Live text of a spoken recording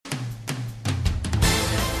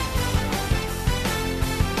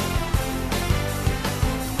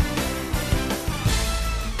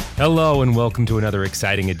Hello and welcome to another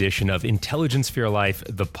exciting edition of Intelligence for Your Life,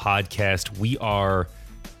 the podcast. We are,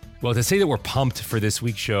 well, to say that we're pumped for this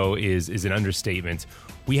week's show is an understatement.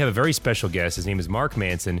 We have a very special guest. His name is Mark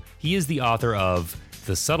Manson. He is the author of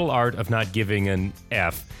The Subtle Art of Not Giving an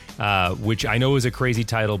F, which I know is a crazy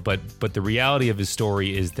title, but the reality of his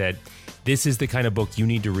story is that this is the kind of book you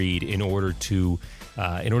need to read in order to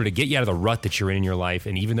get you out of the rut that you're in your life.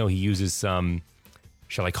 And even though he uses some,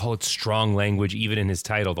 shall I call it, strong language, even in his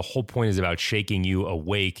title, the whole point is about shaking you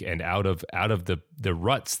awake and out of the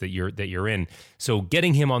ruts that you're in. So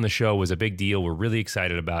getting him on the show was a big deal. We're really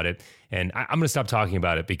excited about it, and I'm going to stop talking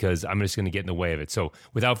about it because I'm just going to get in the way of it. So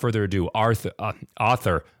without further ado,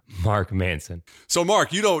 author Mark Manson. So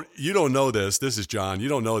Mark, you don't know this. This is John. You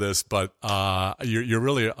don't know this, but you're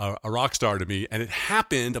really a rock star to me. And it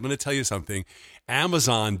happened. I'm going to tell you something.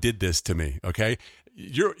 Amazon did this to me. Okay.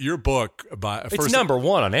 Your book it's number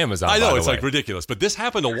one on Amazon. I know, it's like ridiculous, but this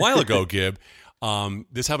happened a while ago, Gib.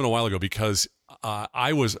 This happened a while ago because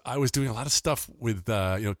I was doing a lot of stuff with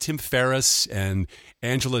Tim Ferriss and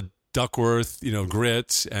Angela Duckworth,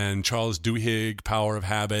 Grit, and Charles Duhigg, Power of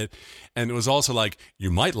Habit, and it was also like, you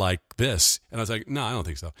might like this, and I was like, no, I don't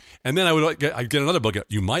think so. And then I'd get another book,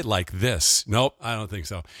 you might like this. Nope, I don't think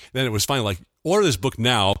so. Then it was finally like, order this book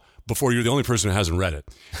now before you're the only person who hasn't read it.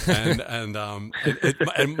 And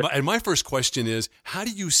my first question is, how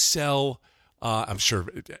do you sell? I'm sure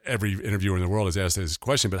every interviewer in the world has asked this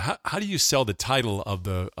question, but how do you sell the title of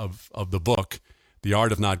the book, The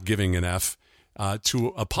Art of Not Giving an F,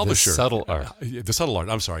 to a publisher? The Subtle Art. The Subtle Art.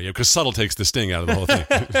 I'm sorry, because subtle takes the sting out of the whole thing.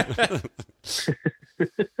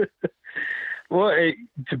 Well,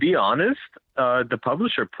 to be honest, the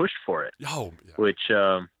publisher pushed for it, which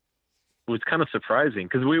was kind of surprising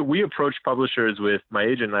because we approached publishers with my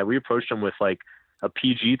agent and I. We approached them with like a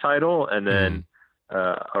PG title and then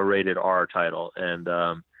a rated R title, and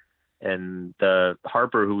the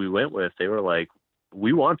Harper who we went with, they were like,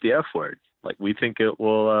 we want the F word. Like, we think it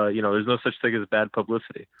will, there's no such thing as bad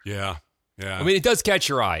publicity. Yeah. Yeah. I mean, it does catch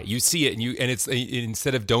your eye. You see it, and it's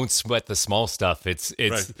instead of don't sweat the small stuff, it's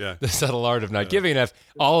right, yeah. The subtle art of not giving enough.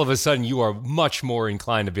 All of a sudden, you are much more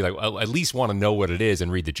inclined to be like, well, at least want to know what it is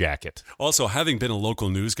and read the jacket. Also, having been a local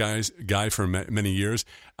news guy for many years,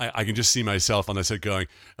 I can just see myself on the set going,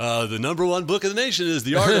 the number one book in the nation is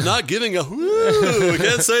The Art of Not Giving a Woo. We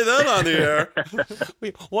can't say that on the air.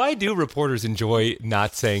 Wait, why do reporters enjoy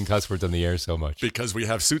not saying cuss words on the air so much? Because we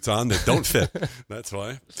have suits on that don't fit. That's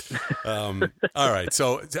why. All right.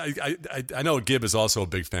 So I know Gib is also a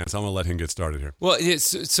big fan, so I'm going to let him get started here. Well,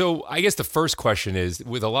 so I guess the first question is,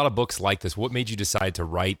 with a lot of books like this, what made you decide to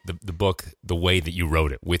write the book the way that you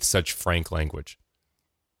wrote it, with such frank language?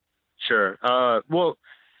 Sure. Well,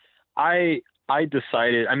 I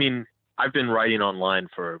decided, I mean, I've been writing online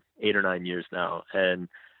for 8 or 9 years now, and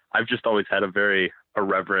I've just always had a very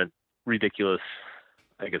irreverent, ridiculous,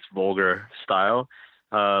 I guess, vulgar style.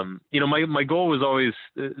 My goal was always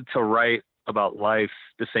to write about life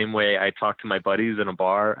the same way I talk to my buddies in a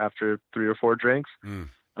bar after 3 or 4 drinks.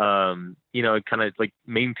 Kind of like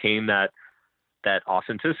maintain that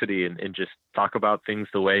authenticity and just talk about things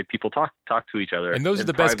the way people talk to each other. And those are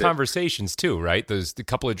the best conversations too, right? Those the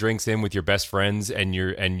couple of drinks in with your best friends and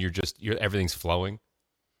you're everything's flowing.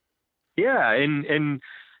 Yeah. And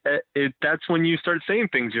that's when you start saying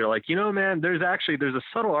things. You're like, man, there's a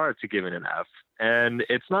subtle art to giving an F, and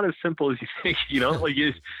it's not as simple as you think.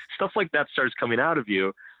 Stuff like that starts coming out of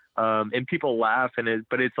you, and people laugh,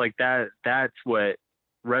 but it's like that's what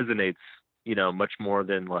resonates, much more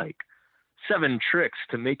than like 7 tricks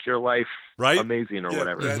to make your life amazing or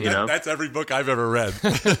whatever. That's every book I've ever read.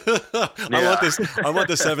 I want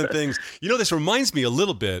the 7 things. This reminds me a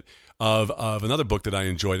little bit of another book that I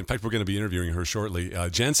enjoyed. In fact, we're going to be interviewing her shortly.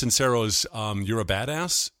 Jen Sincero's "You're a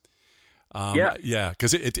Badass."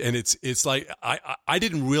 Because it's like I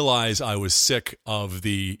didn't realize I was sick of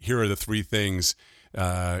the here are the 3 things.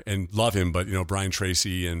 And love him, but Brian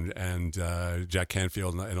Tracy and Jack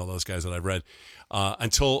Canfield and all those guys that I've read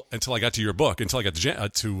until I got to your book, until I got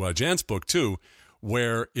to Jan's book too,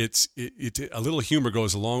 where it's a little humor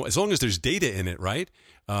goes along as long as there's data in it, right?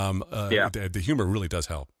 The humor really does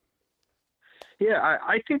help. Yeah,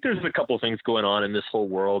 I think there's a couple of things going on in this whole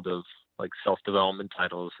world of like self-development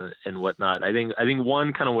titles and whatnot. I think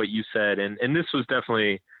one, kind of what you said, and this was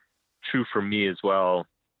definitely true for me as well,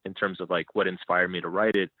 in terms of like what inspired me to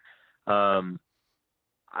write it. I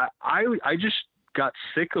just got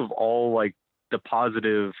sick of all like the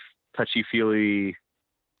positive, touchy-feely,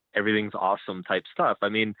 everything's awesome type stuff. I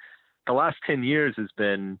mean, the last 10 years has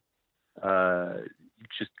been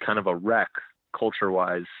just kind of a wreck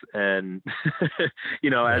culture-wise. And,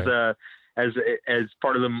 as as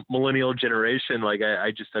part of the millennial generation, like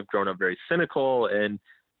I just have grown up very cynical. And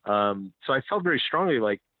so I felt very strongly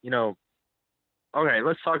like, okay,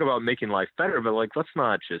 let's talk about making life better, but like, let's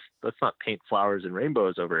not paint flowers and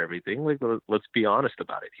rainbows over everything. Like, let's be honest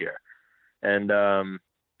about it here. And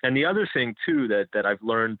the other thing too, that I've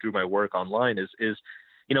learned through my work online is,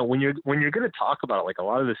 when you're going to talk about like a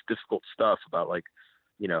lot of this difficult stuff about like,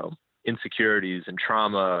 insecurities and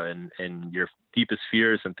trauma and your deepest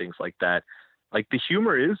fears and things like that, like the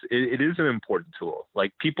humor is an important tool.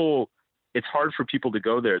 Like it's hard for people to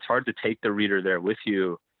go there. It's hard to take the reader there with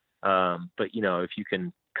you. But if you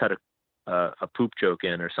can cut a poop joke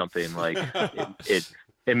in or something, like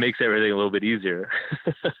it makes everything a little bit easier.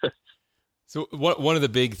 So one of the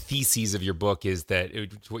big theses of your book is that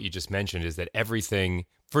what you just mentioned is that everything.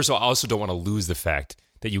 First of all, I also don't want to lose the fact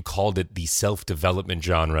that you called it the self-development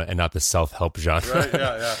genre and not the self-help genre. Right,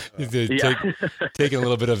 yeah. Taking a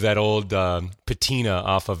little bit of that old patina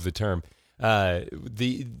off of the term.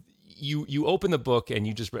 You open the book and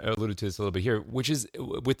you just alluded to this a little bit here, which is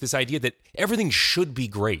with this idea that everything should be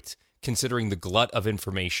great, considering the glut of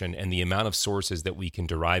information and the amount of sources that we can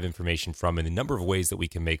derive information from and the number of ways that we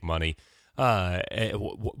can make money. Why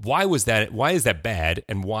is that bad,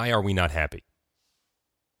 and why are we not happy?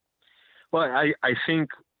 Well, I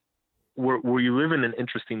think we live in an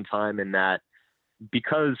interesting time in that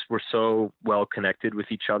because we're so well connected with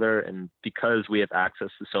each other and because we have access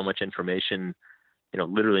to so much information,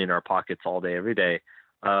 literally in our pockets all day, every day,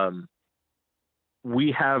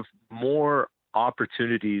 we have more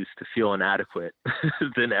opportunities to feel inadequate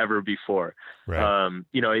than ever before. Right.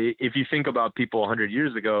 If you think about people 100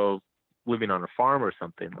 years ago living on a farm or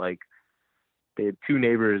something, like they had two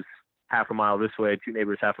neighbors half a mile this way, two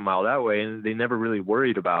neighbors half a mile that way, and they never really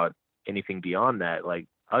worried about anything beyond that. Like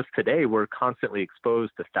us today, we're constantly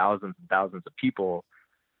exposed to thousands and thousands of people.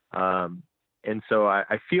 And so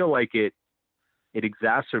I feel like it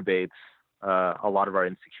exacerbates a lot of our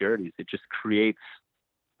insecurities. It just creates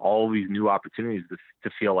all these new opportunities to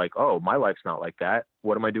feel like, oh, my life's not like that.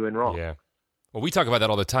 What am I doing wrong? Yeah. Well, we talk about that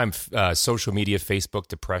all the time. Social media, Facebook,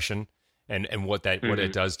 depression, and what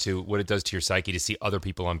it does to your psyche to see other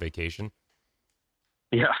people on vacation.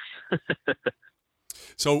 Yeah.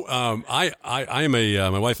 So I am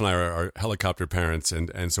my wife and I are helicopter parents,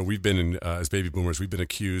 and so we've been as baby boomers, we've been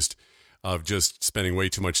accused of just spending way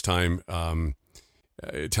too much time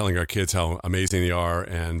telling our kids how amazing they are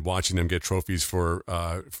and watching them get trophies for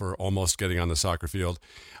almost getting on the soccer field.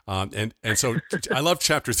 And so I love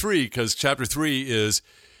chapter 3 because chapter 3 is,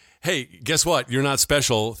 hey, guess what? You're not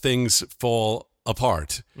special. Things fall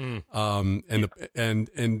apart. And how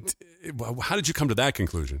did you come to that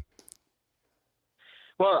conclusion?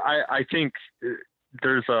 Well, I think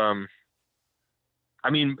there's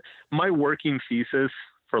my working thesis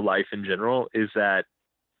for life in general is that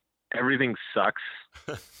everything sucks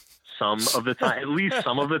some of the time, at least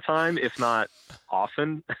some of the time, if not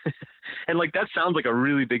often. And like, that sounds like a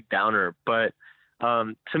really big downer, but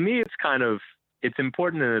to me, it's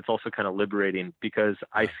important, and it's also kind of liberating, because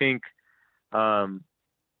I think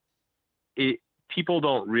people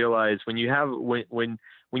don't realize when you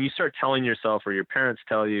start telling yourself, or your parents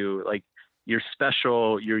tell you, like, you're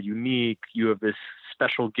special, you're unique, you have this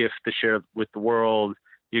special gift to share with the world,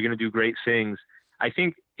 you're going to do great things. I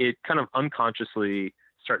think it kind of unconsciously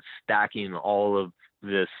starts stacking all of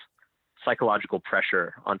this psychological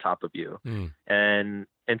pressure on top of you. And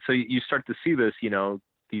so you start to see this,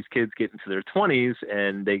 these kids get into their 20s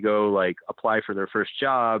and they go like apply for their first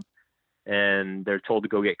job and they're told to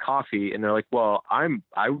go get coffee. And they're like, well, I'm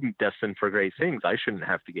destined for great things. I shouldn't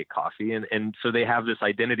have to get coffee. And so they have this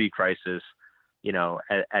identity crisis,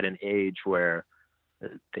 at an age where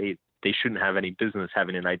they shouldn't have any business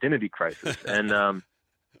having an identity crisis. And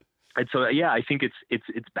so, yeah, I think it's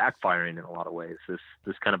backfiring in a lot of ways,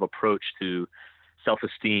 this kind of approach to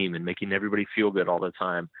self-esteem and making everybody feel good all the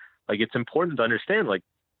time. Like, it's important to understand, like,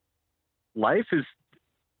 life is,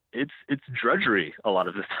 it's drudgery a lot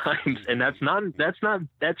of the times. And that's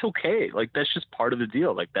okay. Like, that's just part of the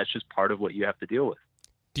deal. Like, that's just part of what you have to deal with.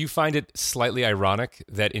 Do you find it slightly ironic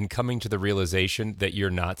that in coming to the realization that you're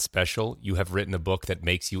not special, you have written a book that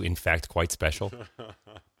makes you, in fact, quite special?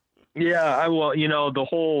 Yeah,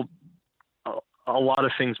 a lot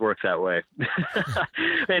of things work that way.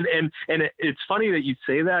 and it's funny that you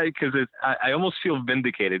say that, because I almost feel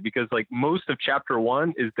vindicated, because like most of chapter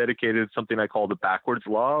 1 is dedicated to something I call the backwards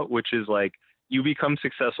law, which is like, you become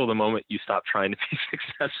successful the moment you stop trying to be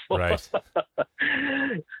successful. Right.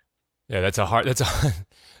 Yeah, that's a hard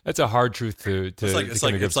truth to.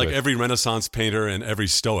 It's like every Renaissance painter and every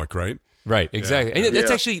Stoic, right? Right, exactly. Yeah. And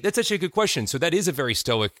that's actually a good question. So that is a very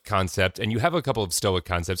Stoic concept, and you have a couple of Stoic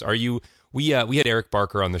concepts. Are you? We had Eric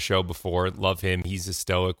Barker on the show before. Love him. He's a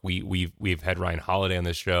Stoic. We've had Ryan Holiday on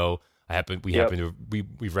the show.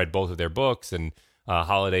 We've read both of their books, and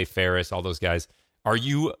Holiday, Ferris, all those guys. Would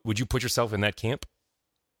you put yourself in that camp?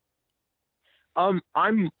 I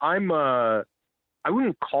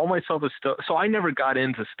wouldn't call myself a Stoic. So I never got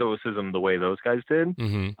into Stoicism the way those guys did.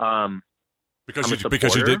 Mm-hmm.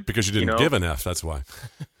 Because you didn't give an F. That's why.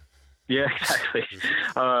 Yeah, exactly.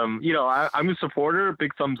 I'm a supporter.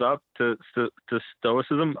 Big thumbs up to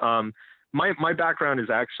Stoicism. My background is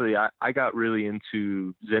actually I got really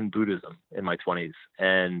into Zen Buddhism in my 20s,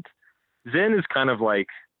 and Zen is kind of like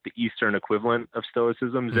the Eastern equivalent of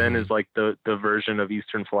Stoicism. Zen is like the version of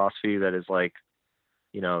Eastern philosophy that is like,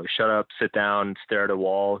 shut up, sit down, stare at a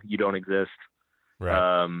wall. You don't exist.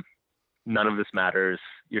 Right. None of this matters.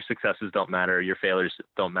 Your successes don't matter. Your failures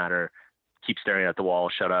don't matter. Keep staring at the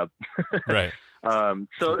wall. Shut up. Right.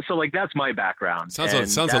 So like that's my background. Sounds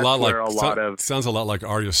a lot like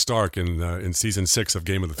Arya Stark in season 6 of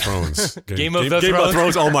Game of the Thrones. Game of the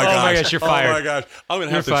Thrones. Oh my gosh, you're fired. Oh my gosh, I'm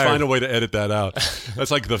gonna have to find a way to edit that out.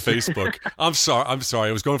 That's like the Facebook. I'm sorry.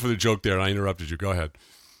 I was going for the joke there, and I interrupted you. Go ahead.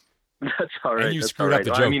 That's all right. And you screwed up the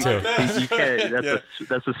joke too. You can't.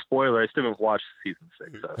 That's a spoiler. I still haven't watched season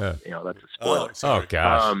 6, so that's a spoiler. Oh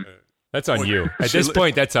gosh, that's on you. At this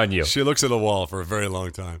point, that's on you. She looks at a wall for a very long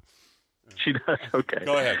time. She does. Okay.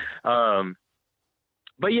 Go ahead.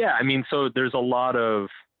 But yeah, so there's a lot of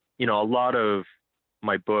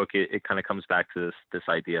my book. It kind of comes back to this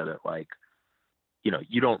idea that like,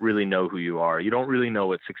 you don't really know who you are. You don't really know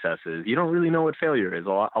what success is. You don't really know what failure is. A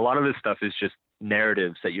lot of this stuff is just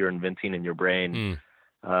narratives that you're inventing in your brain.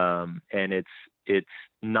 And it's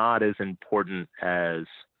not as important as,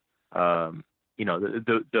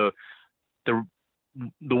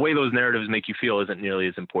 the way those narratives make you feel isn't nearly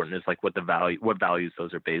as important as like what values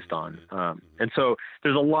those are based on. And so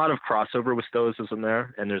there's a lot of crossover with Stoicism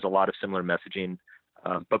there, and there's a lot of similar messaging.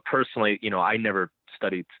 But personally, I never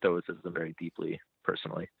studied Stoicism very deeply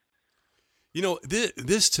personally.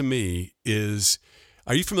 This to me is,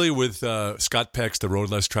 are you familiar with Scott Peck's The Road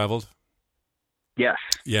Less Traveled? Yes.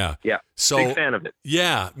 Yeah. So big fan of it.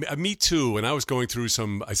 Yeah, me too. And I was going through it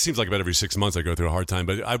seems like about every 6 months I go through a hard time.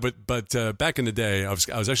 But back in the day, I was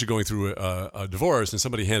actually going through a divorce, and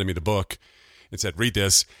somebody handed me the book and said, "Read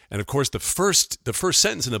this." And of course, the first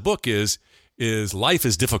sentence in the book is life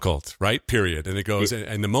is difficult, right? Period. And it goes,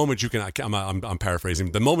 and the moment you can, I'm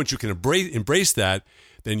paraphrasing, the moment you can embrace that,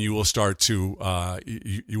 then you will start to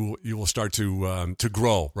you will start to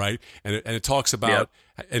grow, right? And it talks about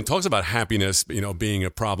happiness, being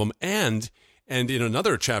a problem, and in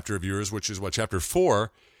another chapter of yours, which is chapter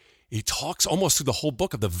 4, he talks almost through the whole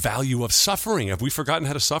book of the value of suffering. Have we forgotten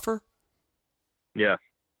how to suffer? Yeah,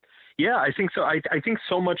 I think so. I think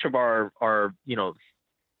so much of our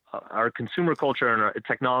consumer culture and our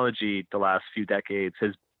technology the last few decades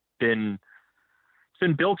has been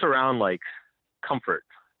built around like comfort.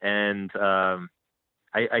 And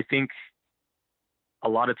I think a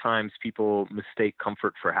lot of times people mistake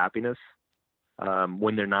comfort for happiness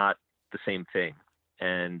when they're not the same thing.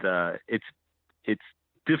 And it's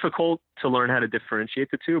difficult to learn how to differentiate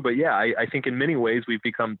the two. But yeah, I think in many ways we've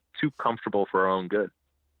become too comfortable for our own good.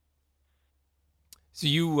 So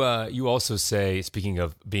you also say, speaking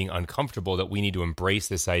of being uncomfortable, that we need to embrace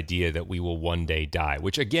this idea that we will one day die,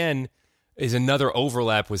 which again is another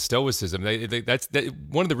overlap with Stoicism. That's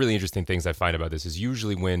one of the really interesting things I find about this is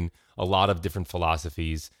usually when a lot of different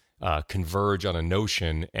philosophies converge on a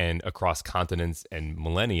notion and across continents and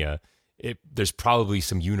millennia, there's probably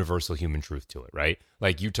some universal human truth to it, right?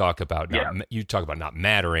 Like you talk about not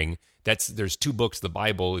mattering. There's 2 books, the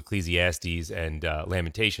Bible, Ecclesiastes, and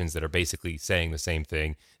Lamentations, that are basically saying the same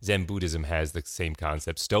thing. Zen Buddhism has the same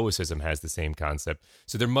concept. Stoicism has the same concept.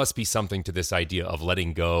 So there must be something to this idea of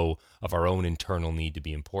letting go of our own internal need to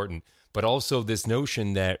be important, but also this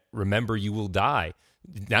notion that remember you will die.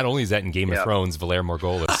 Not only is that in Game of Thrones, Valar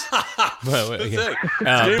Morghulis.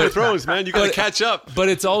 Game of Thrones, man, you got to catch up. But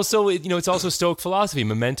it's also, it's also Stoic philosophy,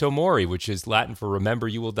 memento mori, which is Latin for remember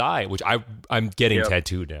you will die, which I'm getting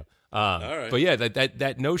tattooed now. All right. But yeah,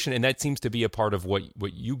 that notion, and that seems to be a part of what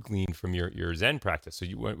you gleaned from your Zen practice. So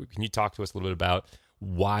can you talk to us a little bit about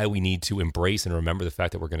why we need to embrace and remember the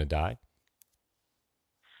fact that we're going to die?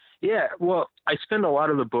 Yeah, well, I spend a lot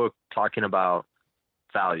of the book talking about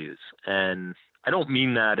values, and I don't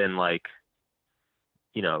mean that in like,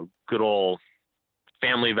 good old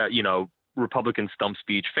family, Republican stump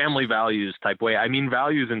speech, family values type way. I mean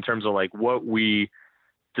values in terms of like what we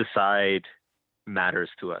decide matters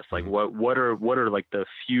to us. Like what are like the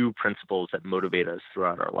few principles that motivate us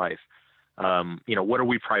throughout our life? What are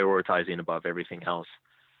we prioritizing above everything else?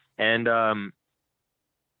 And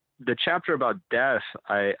the chapter about death,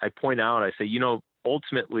 I point out, I say,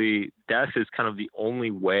 ultimately death is kind of the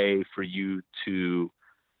only way for you to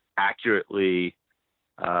accurately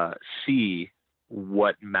see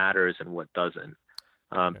what matters and what doesn't.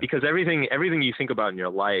 Because everything you think about in your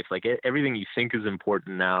life, like everything you think is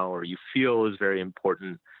important now, or you feel is very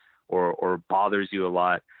important, or bothers you a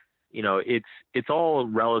lot, it's all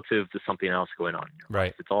relative to something else going on in your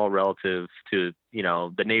life. It's all relative to,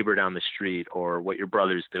 the neighbor down the street, or what your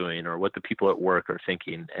brother's doing, or what the people at work are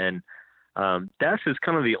thinking. And death is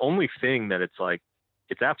kind of the only thing that it's like,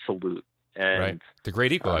 it's absolute. And the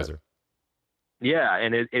great equalizer. Yeah,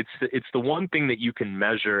 and it's the one thing that you can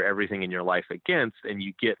measure everything in your life against, and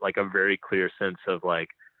you get like a very clear sense of like,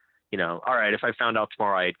 all right, if I found out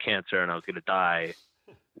tomorrow I had cancer and I was going to die,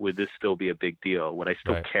 would this still be a big deal? Would I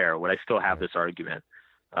still care? Would I still have this argument?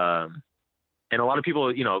 And a lot of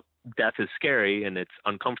people, death is scary and it's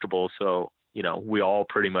uncomfortable, so we all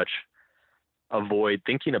pretty much avoid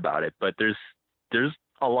thinking about it. But there's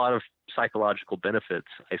a lot of psychological benefits,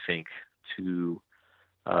 I think, to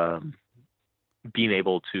being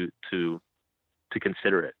able to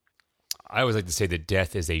consider it. I always like to say that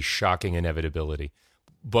death is a shocking inevitability.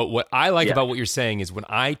 But what I like about what you're saying is when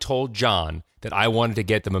I told John that I wanted to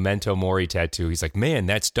get the Memento Mori tattoo, he's like, man,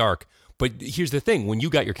 that's dark. But here's the thing. When you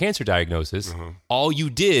got your cancer diagnosis, all you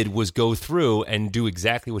did was go through and do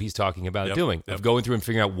exactly what he's talking about doing, of going through and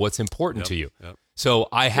figuring out what's important to you. So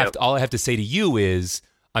all I have to say to you is,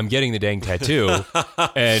 I'm getting the dang tattoo,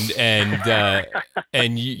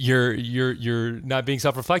 and you're not being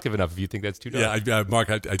self-reflective enough if you think that's too dark. Yeah, Mark,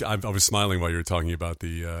 I was smiling while you were talking about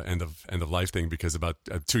the end of life thing, because about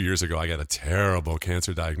 2 years ago I got a terrible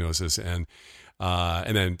cancer diagnosis, and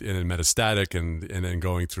then metastatic, and then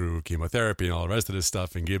going through chemotherapy and all the rest of this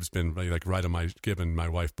stuff. And Gib's been like Gib and my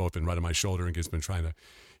wife both been right on my shoulder, and Gib's been trying to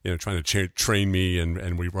train me,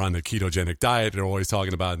 and we were on the ketogenic diet they're always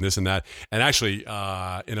talking about, and this and that. And actually,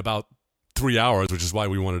 in about 3 hours, which is why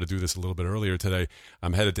we wanted to do this a little bit earlier today,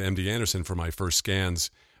 I'm headed to MD Anderson for my first scans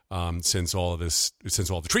since all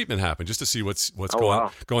the treatment happened, just to see what's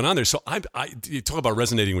going on there. So you talk about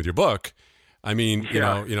resonating with your book. I mean,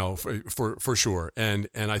 for sure. And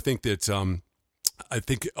I think that I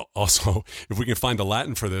think also, if we can find a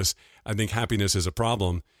Latin for this, I think happiness is a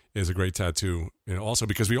problem is a great tattoo, also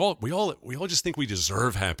because we all just think we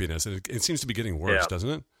deserve happiness, and it seems to be getting worse, doesn't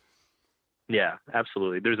it? Yeah,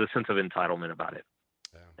 absolutely. There's a sense of entitlement about it.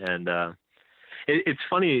 Yeah. And it's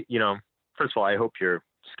funny, first of all, I hope your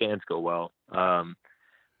scans go well.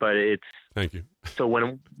 But it's, thank you. So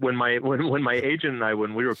when my agent and I,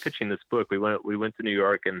 when we were pitching this book, we went to New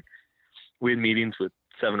York, and we had meetings with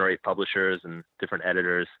 7 or 8 publishers and different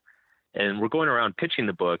editors. And we're going around pitching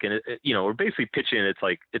the book, and we're basically pitching. It's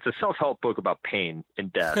like it's a self-help book about pain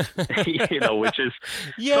and death, which is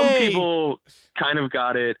some people kind of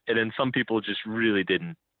got it, and then some people just really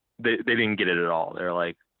didn't. They didn't get it at all. They're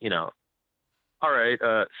like, all right,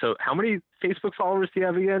 so how many Facebook followers do you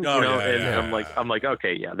have again? I'm like,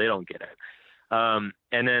 okay, yeah, they don't get it. And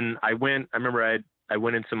then I remember I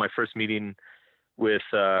went into my first meeting with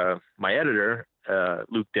my editor,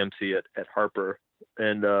 Luke Dempsey at Harper,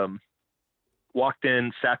 and walked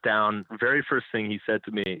in, sat down. Very first thing he said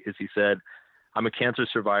to me is, he said, I'm a cancer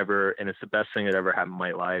survivor, and it's the best thing that ever happened in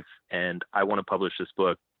my life, and I want to publish this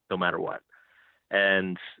book no matter what.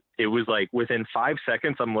 And it was like within 5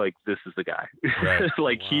 seconds, I'm like, this is the guy. Right.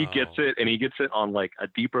 Like, wow. He gets it, and he gets it on like a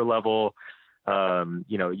deeper level.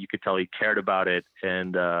 You could tell he cared about it,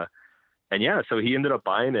 and yeah, so he ended up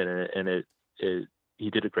buying it, and he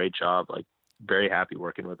did a great job. Like, very happy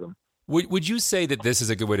working with him. Would you say that this is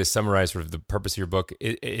a good way to summarize sort of the purpose of your book?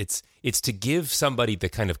 It's to give somebody the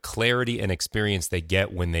kind of clarity and experience they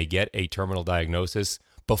get when they get a terminal diagnosis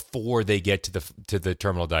before they get to the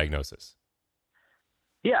terminal diagnosis.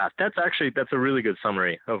 Yeah, that's a really good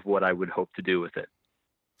summary of what I would hope to do with it,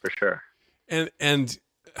 for sure. And I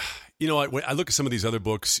look at some of these other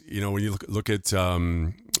books. When you look at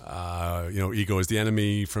Ego is the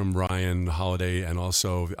Enemy from Ryan Holiday, and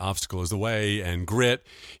also The Obstacle is the Way, and Grit.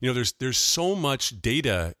 There's so much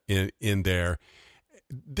data in there.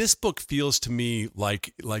 This book feels to me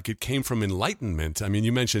like it came from enlightenment. I mean,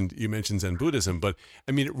 you mentioned Zen Buddhism, but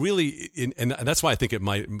I mean, it really, and that's why I think it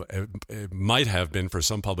might have been for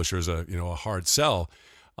some publishers a hard sell.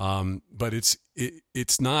 But it's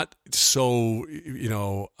not so,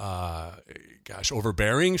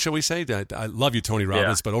 overbearing, shall we say? That I love you, Tony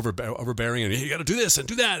Robbins, but overbearing, and you got to do this and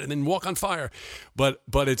do that, and then walk on fire. But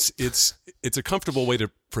it's a comfortable way to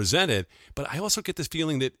present it. But I also get this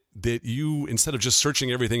feeling that you, instead of just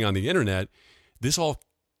searching everything on the internet, this all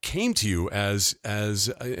came to you as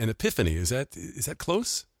an epiphany. Is that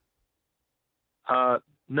close?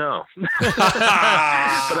 No,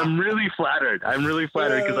 but I'm really flattered.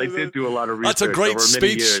 Because I did do a lot of research. That's a great over speech.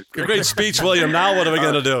 Many years. A great speech, William. Now what are we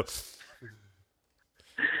going to do?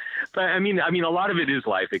 But I mean, a lot of it is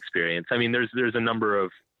life experience. I mean, there's a number of,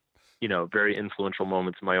 very influential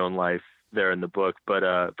moments in my own life there in the book. But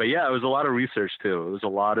yeah, it was a lot of research too. It was a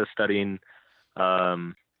lot of studying, but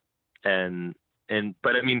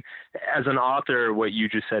I mean, as an author, what you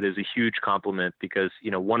just said is a huge compliment because,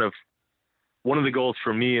 one of the goals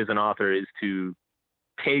for me as an author is to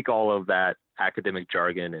take all of that academic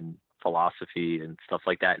jargon and philosophy and stuff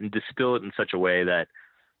like that and distill it in such a way that,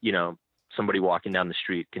 somebody walking down the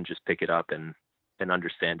street can just pick it up and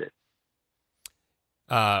understand it.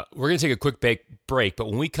 We're going to take a quick break, but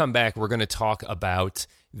when we come back, we're going to talk about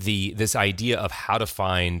this idea of how to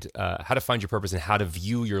find your purpose and how to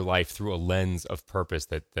view your life through a lens of purpose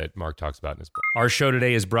that Mark talks about in his book. Our show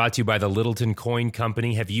today is brought to you by the Littleton Coin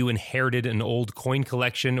Company. Have you inherited an old coin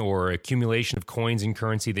collection or accumulation of coins and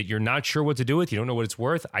currency that you're not sure what to do with? You don't know what it's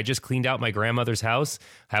worth? I just cleaned out my grandmother's house,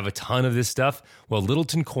 have a ton of this stuff. Well,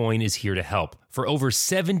 Littleton Coin is here to help. For over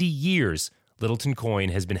 70 years, Littleton Coin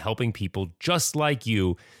has been helping people just like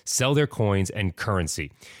you sell their coins and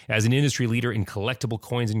currency. As an industry leader in collectible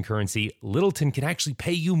coins and currency, Littleton can actually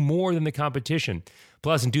pay you more than the competition.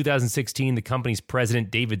 Plus, in 2016, the company's president,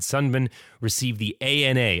 David Sundman, received the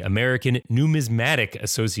ANA, American Numismatic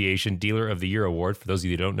Association Dealer of the Year Award. For those of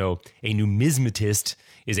you who don't know, a numismatist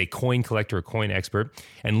is a coin collector, a coin expert.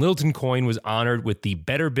 And Littleton Coin was honored with the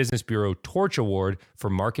Better Business Bureau Torch Award for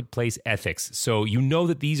marketplace ethics. So you know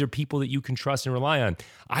that these are people that you can trust and rely on.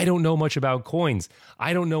 I don't know much about coins.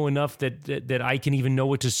 I don't know enough that I can even know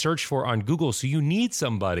what to search for on Google. So you need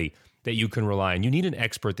somebody that you can rely on. You need an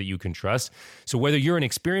expert that you can trust. So whether you're an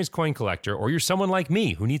experienced coin collector or you're someone like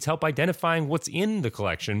me who needs help identifying what's in the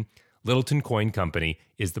collection, Littleton Coin Company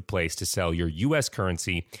is the place to sell your U.S.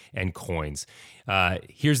 currency and coins.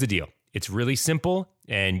 Here's the deal. It's really simple,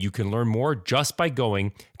 and you can learn more just by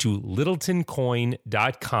going to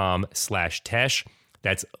littletoncoin.com/Tesh.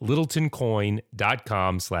 That's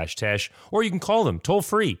littletoncoin.com/Tesh, or you can call them toll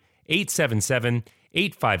free,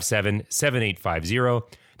 877-857-7850.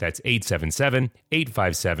 That's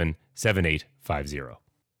 877-857-7850.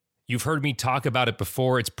 You've heard me talk about it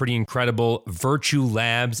before. It's pretty incredible. Virtue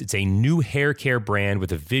Labs. It's a new hair care brand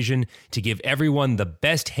with a vision to give everyone the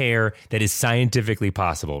best hair that is scientifically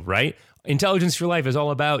possible, right? Intelligence for Life is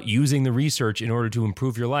all about using the research in order to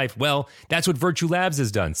improve your life. Well, that's what Virtue Labs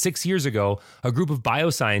has done. 6 years ago, a group of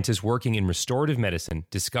bioscientists working in restorative medicine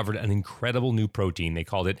discovered an incredible new protein. They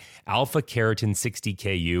called it alpha-keratin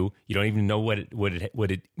 60Ku. You don't even know what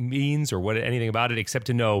it means or anything about it, except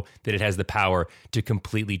to know that it has the power to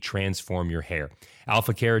completely transform your hair.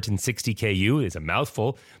 Alpha-keratin 60Ku is a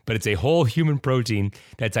mouthful, but it's a whole human protein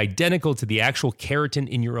that's identical to the actual keratin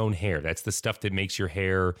in your own hair. That's the stuff that makes your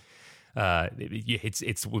hair...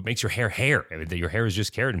 it's what makes your hair. I mean, your hair is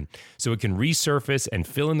just keratin. So it can resurface and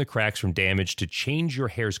fill in the cracks from damage to change your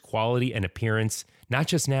hair's quality and appearance, not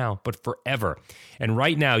just now, but forever. And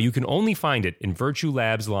right now, you can only find it in Virtue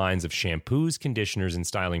Labs' lines of shampoos, conditioners, and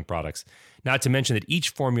styling products. Not to mention that each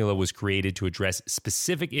formula was created to address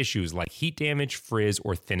specific issues like heat damage, frizz,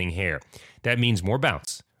 or thinning hair. That means more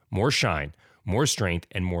bounce, more shine, more strength,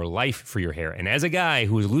 and more life for your hair. And as a guy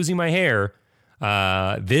who is losing my hair,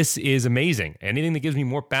 this is amazing. Anything that gives me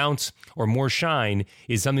more bounce or more shine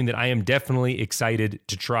is something that I am definitely excited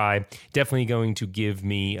to try. Definitely going to give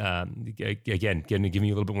me, going to give me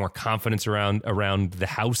a little bit more confidence around the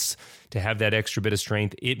house to have that extra bit of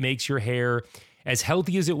strength. It makes your hair as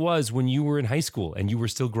healthy as it was when you were in high school and you were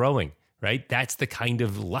still growing. Right? That's the kind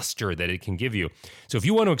of luster that it can give you. So if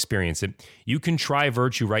you want to experience it, you can try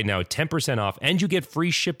Virtue right now at 10% off, and you get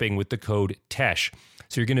free shipping with the code TESH.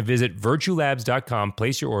 So you're going to visit virtuelabs.com,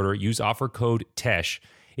 place your order, use offer code TESH.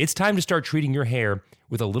 It's time to start treating your hair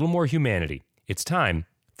with a little more humanity. It's time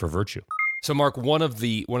for Virtue. So Mark, one of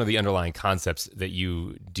the underlying concepts that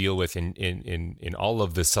you deal with in all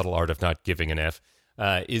of the subtle art of not giving an F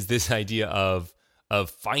is this idea of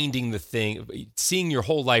finding the thing, seeing your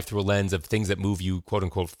whole life through a lens of things that move you, quote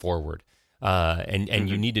unquote, forward. And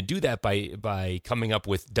you need to do that by coming up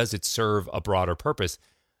with, does it serve a broader purpose?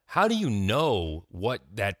 How do you know what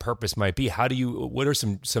that purpose might be? What are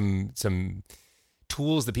some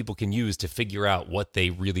tools that people can use to figure out what they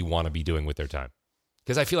really want to be doing with their time?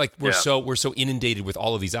 Because I feel like we're so inundated with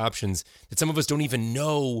all of these options that some of us don't even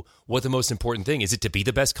know what the most important thing is. It to be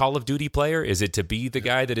the best Call of Duty player? Is it to be the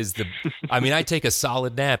guy that is the? I mean, I take a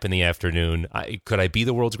solid nap in the afternoon. Could I be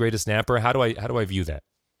the world's greatest napper? How do I view that?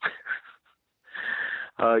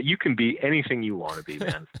 You can be anything you want to be,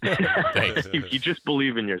 man. You just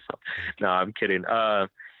believe in yourself. No, I'm kidding. I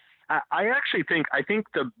actually think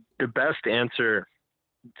the best answer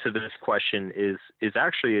to this question is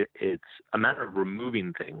actually it's a matter of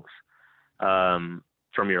removing things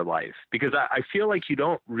from your life, because I feel like you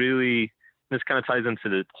don't really, this kind of ties into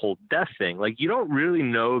the whole death thing, like you don't really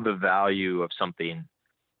know the value of something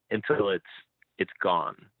until it's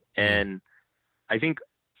gone. And I think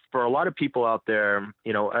for a lot of people out there,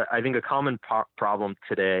 you know, I think a common problem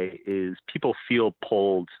today is people feel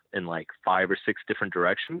pulled in like 5 or 6 different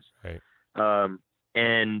directions. Right.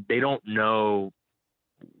 And they don't know,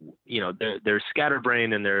 you know, they're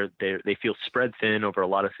scatterbrained and they feel spread thin over a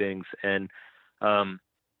lot of things, and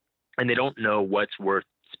they don't know what's worth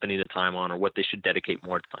spending the time on or what they should dedicate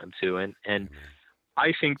more time to. And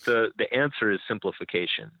I think the answer is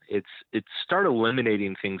simplification. It's start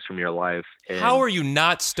eliminating things from your life. And how are you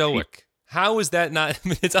not stoic? How is that not? I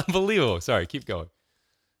mean, it's unbelievable. Sorry, keep going.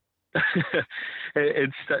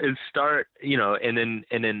 it's start, you know, and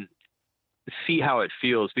then see how it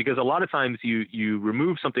feels, because a lot of times you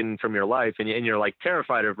remove something from your life and you're like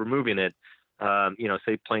terrified of removing it, you know,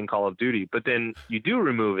 say playing Call of Duty, but then you do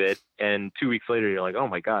remove it and 2 weeks later you're like, oh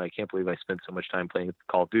my God, I can't believe I spent so much time playing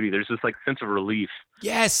Call of Duty. There's this like sense of relief.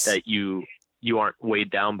 Yes. That you aren't weighed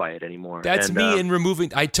down by it anymore. That's me in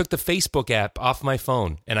removing. I took the Facebook app off my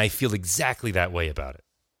phone and I feel exactly that way about it.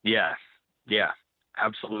 Yeah,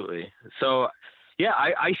 absolutely. So yeah,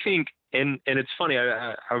 I think, and it's funny,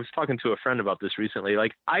 I was talking to a friend about this recently.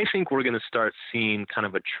 Like, I think we're going to start seeing kind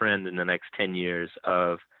of a trend in the next 10 years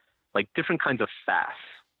of like different kinds of fasts.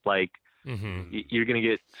 Like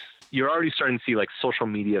you're already starting to see like social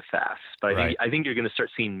media fasts, but I think you're going to start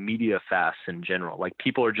seeing media fasts in general. Like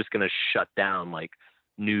people are just going to shut down like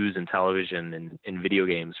news and television and video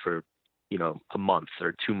games for, you know, a month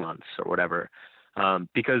or 2 months or whatever.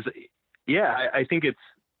 Because I think it's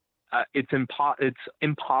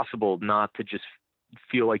impossible not to just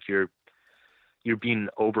feel like you're being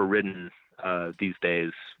overridden these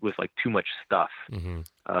days with like too much stuff.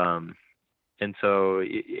 And so,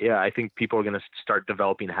 I think people are going to start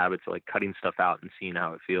developing habits of like cutting stuff out and seeing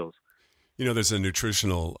how it feels. You know, there's a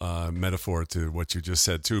nutritional metaphor to what you just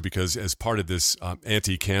said too, because as part of this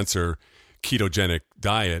anti-cancer ketogenic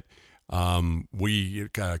diet, we,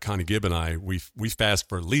 Connie Gibb and I, we fast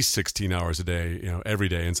for at least 16 hours a day, you know, every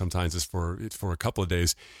day. And sometimes it's for a couple of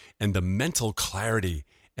days, and the mental clarity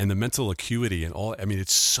and the mental acuity and all, I mean,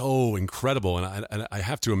 it's so incredible. And I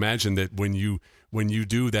have to imagine that when you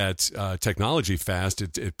do that technology fast,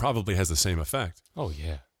 it probably has the same effect. Oh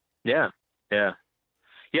yeah. Yeah.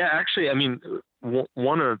 Actually, I mean,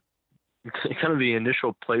 one of kind of the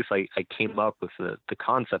initial place I came up with the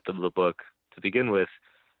concept of the book to begin with,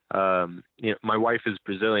 you know, my wife is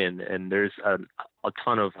Brazilian, and there's a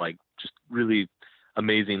ton of like just really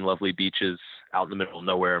amazing, lovely beaches out in the middle of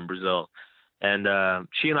nowhere in Brazil. And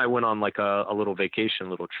she and I went on like a little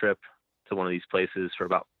vacation, little trip to one of these places for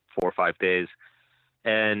about 4 or 5 days.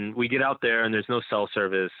 And we get out there and there's no cell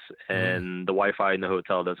service, and the Wi-Fi in the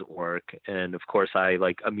hotel doesn't work. And of course I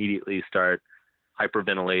like immediately start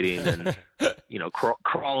hyperventilating and, you know,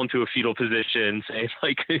 crawl into a fetal position, saying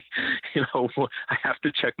like, you know, I have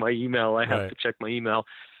to check my email.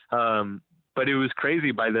 But it was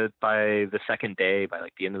crazy by the second day, by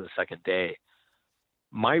like the end of the second day,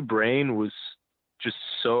 my brain was just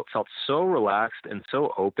felt so relaxed and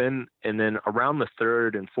so open. And then around the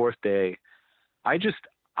third and fourth day, I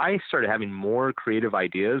started having more creative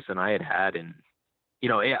ideas than I had in, you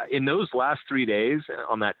know, in those last 3 days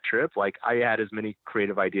on that trip. Like I had as many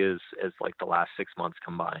creative ideas as like the last 6 months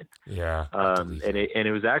combined. Yeah. And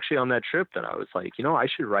it was actually on that trip that I was like, you know, I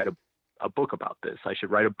should write a book about this. I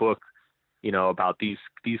should write a book, you know, about these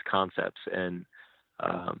concepts and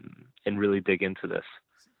really dig into this.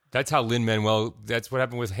 That's how Lin-Manuel, that's what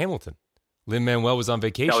happened with Hamilton. Lin-Manuel was on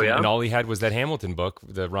vacation and all he had was that Hamilton book,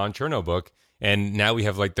 the Ron Chernow book. And now we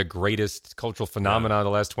have like the greatest cultural phenomenon of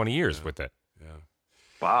the last 20 years with it. Yeah.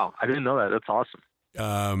 Wow. I didn't know that. That's awesome.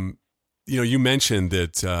 You know, you mentioned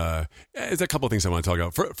that there's a couple of things I want to talk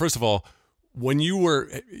about. First of all,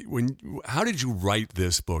 how did you write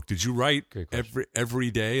this book? Did you write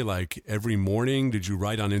every day, like every morning? Did you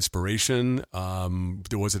write on inspiration?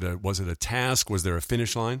 Was it a task? Was there a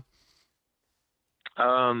finish line?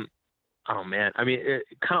 Oh man. I mean,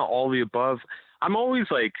 kind of all the above. I'm always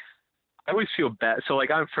like, I always feel bad. So like,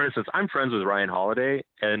 for instance, I'm friends with Ryan Holiday,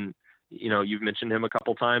 and you've mentioned him a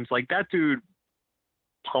couple times. Like that dude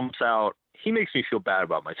pumps out. He makes me feel bad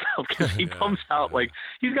about myself because he pumps out like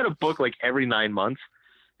he's got a book like every 9 months,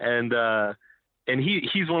 and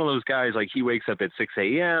he's one of those guys, like he wakes up at 6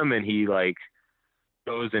 a.m. and he like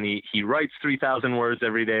goes and he writes 3,000 words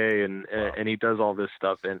every day, and he does all this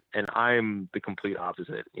stuff, and I'm the complete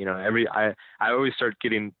opposite. I always start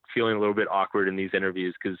feeling a little bit awkward in these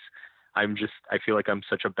interviews because I feel like I'm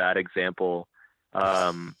such a bad example.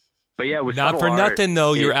 But yeah, with not for art, nothing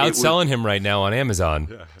though, you're outselling him right now on Amazon.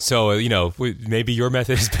 Yeah. So maybe your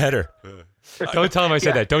method is better. Don't tell him I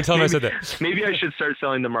said that. Don't tell him I said that. Maybe I should start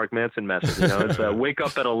selling the Mark Manson method. It's wake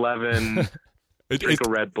up at 11, drink a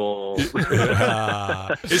Red Bull,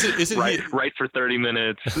 write for 30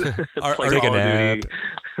 minutes, take a nap.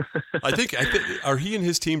 I think are he and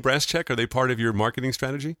his team Brass Check? Are they part of your marketing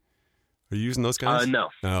strategy? Are you using those guys? No.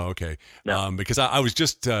 Oh, okay. No. Because I was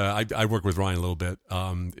just I work with Ryan a little bit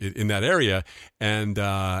in that area, and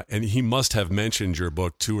he must have mentioned your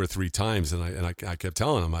book 2 or 3 times, and I kept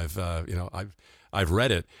telling him I've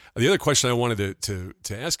read it. The other question I wanted to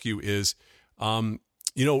ask you is, a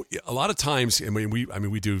lot of times,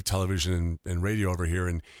 we do television and radio over here,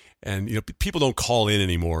 and people don't call in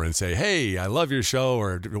anymore and say, "Hey, I love your show,"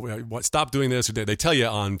 or "Stop doing this." Or they tell you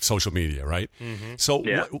on social media, right? Mm-hmm. So,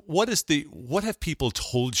 what have people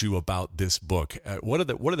told you about this book? What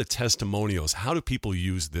are the testimonials? How do people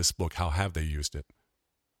use this book? How have they used it?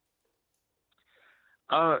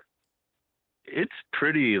 It's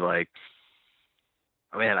pretty like,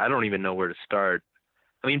 man, I don't even know where to start.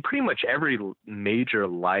 I mean, pretty much every major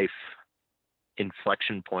life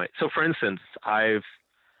inflection point. So, for instance, I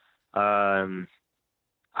was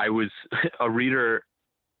a reader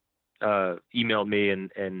emailed me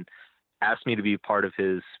and asked me to be part of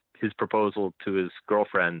his proposal to his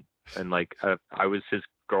girlfriend, and like I was his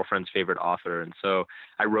girlfriend's favorite author, and so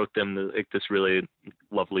I wrote them this really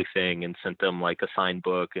lovely thing and sent them like a signed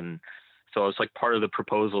book, and so I was like part of the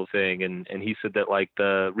proposal thing, and he said that like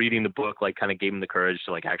reading the book like kind of gave him the courage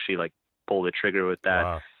to like actually like pull the trigger with that.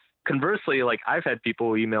 Wow. Conversely, like I've had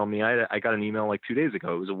people email me. I got an email like 2 days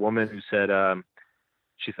ago. It was a woman who said,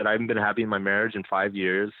 she said, "I haven't been happy in my marriage in 5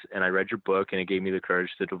 years, and I read your book, and it gave me the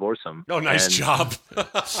courage to divorce him." Oh, nice job.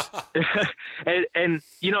 and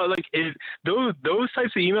like those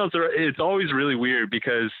types of emails it's always really weird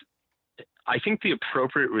because I think the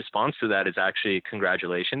appropriate response to that is actually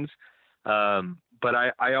congratulations. But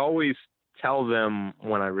I always tell them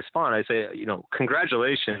when I respond, I say,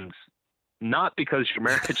 congratulations. Not because your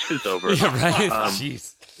marriage is over, yeah, right?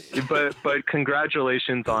 Jeez. But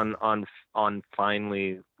congratulations on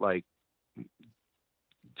finally like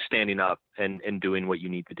standing up and doing what you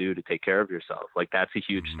need to do to take care of yourself. Like that's a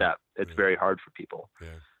huge step. It's very hard for people.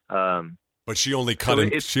 Yeah. But she only cut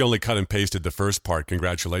and pasted the first part.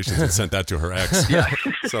 Congratulations, and sent that to her ex. Yeah.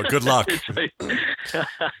 So good luck. Like,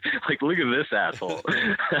 look at this asshole.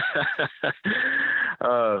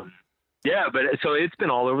 Yeah, but so it's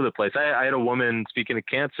been all over the place. I had a woman, speaking of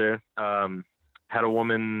cancer, had a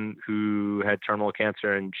woman who had terminal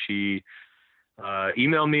cancer, and she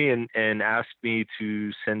emailed me and asked me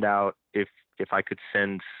to send out if I could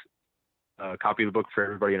send a copy of the book for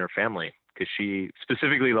everybody in her family, because she,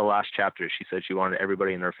 specifically the last chapter, she said she wanted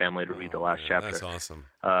everybody in her family to read the last chapter. That's awesome.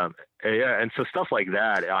 Yeah, and so stuff like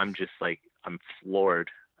that, I'm just like, I'm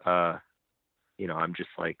floored. I'm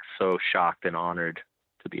just like so shocked and honored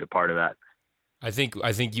to be a part of that. I think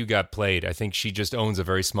you got played. I think she just owns a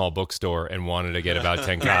very small bookstore and wanted to get about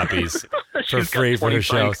 10 copies for free for her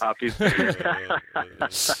show.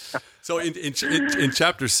 So in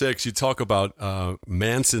chapter 6, you talk about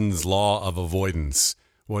Manson's law of avoidance.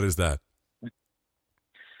 What is that?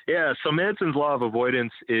 Yeah, so Manson's law of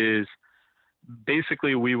avoidance is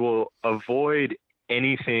basically we will avoid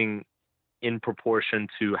anything in proportion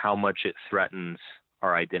to how much it threatens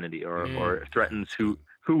our identity or threatens who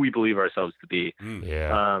we believe ourselves to be.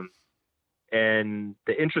 Yeah. And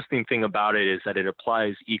the interesting thing about it is that it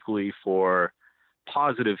applies equally for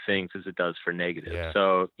positive things as it does for negative. Yeah.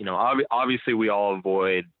 So, obviously we all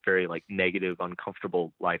avoid very like negative,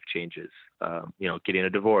 uncomfortable life changes, getting a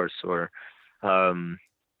divorce or,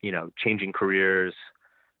 changing careers,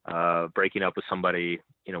 breaking up with somebody,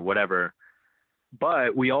 whatever.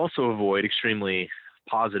 But we also avoid extremely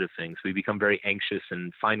positive things. We become very anxious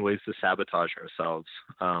and find ways to sabotage ourselves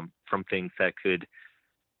from things that could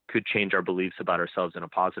change our beliefs about ourselves in a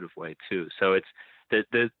positive way too. So it's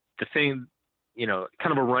the thing,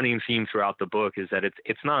 kind of a running theme throughout the book is that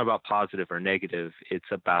it's not about positive or negative.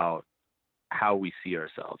 It's about how we see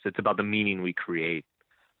ourselves. It's about the meaning we create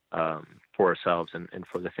for ourselves and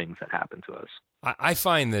for the things that happen to us. I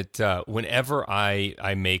find that whenever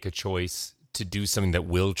I make a choice to do something that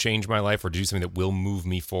will change my life or do something that will move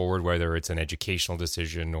me forward, whether it's an educational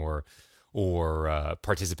decision or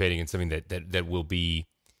participating in something that will be,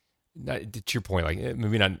 to your point, like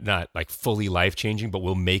maybe not like fully life changing, but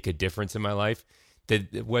will make a difference in my life.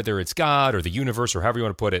 That whether it's God or the universe or however you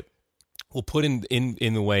want to put it, will put in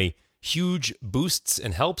the way huge boosts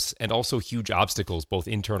and helps, and also huge obstacles, both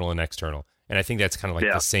internal and external. And I think that's kind of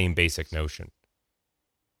like the same basic notion.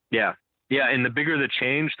 Yeah. Yeah. And the bigger the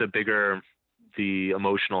change, the bigger the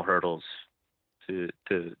emotional hurdles to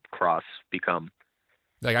cross become.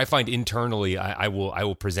 Like I find internally, I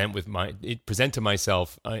will present to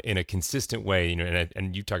myself in a consistent way, you know,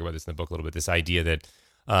 and you talk about this in the book a little bit, this idea that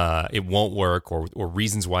it won't work, or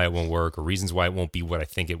reasons why it won't work, or reasons why it won't be what I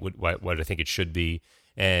think it would, what I think it should be,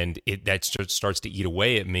 and that starts to eat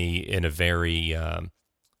away at me in a very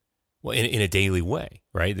in a daily way,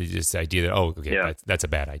 right? There's this idea that that's a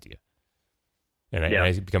bad idea, and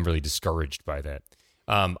I become really discouraged by that.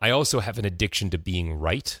 I also have an addiction to being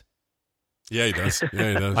right. Yeah, he does. Yeah,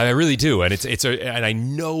 he does. I really do, and and I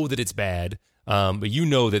know that it's bad. But you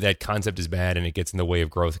know that concept is bad, and it gets in the way of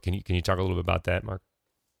growth. Can you talk a little bit about that, Mark?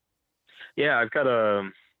 Yeah, I've got I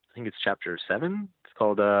think it's chapter 7. It's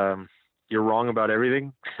called "You're Wrong About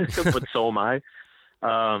Everything," but so am I.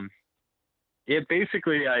 It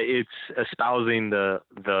basically it's espousing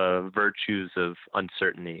the virtues of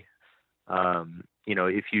uncertainty. You know,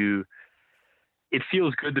 it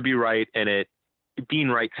feels good to be right, and being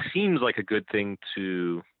right seems like a good thing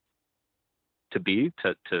to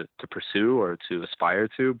pursue or to aspire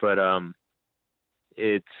to, but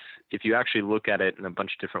it's, if you actually look at it in a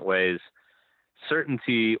bunch of different ways,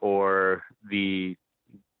 certainty or the,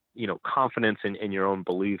 you know, confidence in your own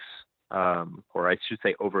beliefs, or I should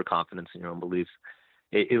say overconfidence in your own beliefs,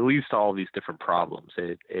 it leads to all these different problems.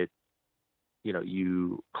 It you know,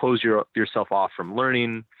 you close yourself off from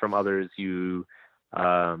learning from others. You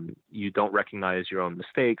don't recognize your own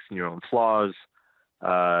mistakes and your own flaws.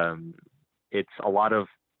 It's a lot of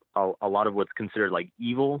what's considered like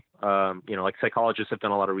evil. You know, like psychologists have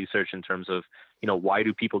done a lot of research in terms of, you know, why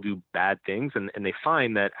do people do bad things? And they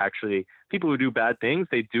find that actually people who do bad things,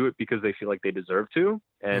 they do it because they feel like they deserve to,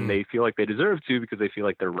 and they feel like they deserve to because they feel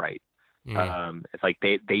like they're right. It's like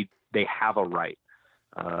they have a right.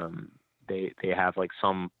 They have like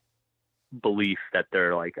some belief that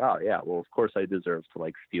they're like, oh yeah, well of course I deserve to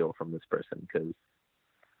like steal from this person because,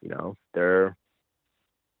 you know, they're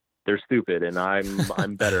stupid and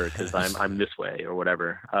I'm better because I'm this way or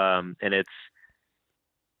whatever. And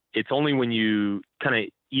it's only when you kind of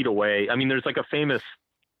eat away. I mean, there's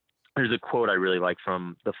a quote I really like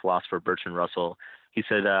from the philosopher Bertrand Russell. He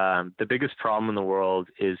said, the biggest problem in the world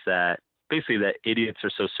is that basically that idiots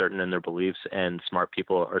are so certain in their beliefs and smart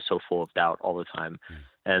people are so full of doubt all the time.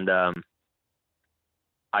 And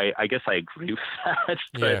I guess I agree with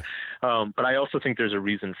that, but I also think there's a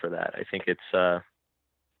reason for that. I think it's,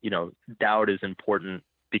 you know, doubt is important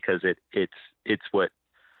because it's what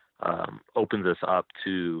opens us up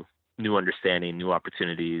to new understanding, new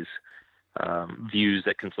opportunities, views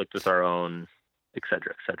that conflict with our own, et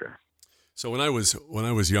cetera, et cetera. So when I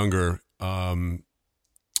was younger,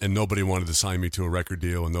 and nobody wanted to sign me to a record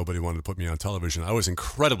deal, and nobody wanted to put me on television, I was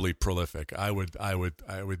incredibly prolific. I would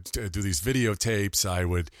do these videotapes. I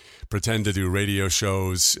would pretend to do radio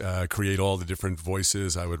shows, create all the different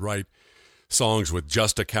voices. I would write songs with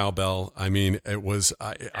just a cowbell. I mean, it was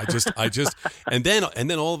I just and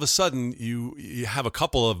then all of a sudden you have a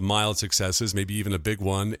couple of mild successes, maybe even a big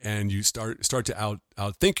one, and you start to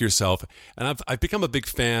outthink yourself. And I've become a big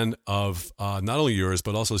fan of not only yours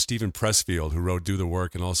but also Stephen Pressfield, who wrote Do the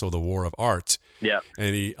Work and also The War of Art. Yeah,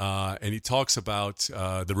 and he talks about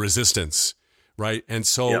the resistance. Right. And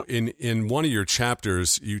so in one of your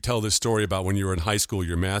chapters, you tell this story about when you were in high school,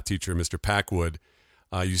 your math teacher, Mr. Packwood,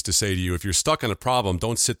 used to say to you, if you're stuck on a problem,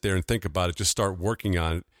 don't sit there and think about it. Just start working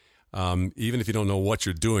on it. Even if you don't know what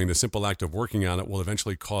you're doing, the simple act of working on it will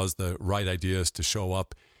eventually cause the right ideas to show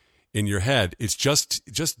up in your head. It's just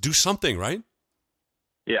do something, right?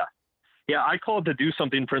 Yeah. Yeah. I call it the do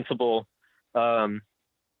something principle.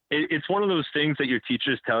 It's one of those things that your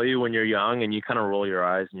teachers tell you when you're young and you kind of roll your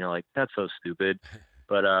eyes and you're like, that's so stupid.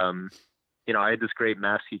 But, you know, I had this great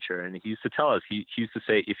math teacher and he used to tell us, he used to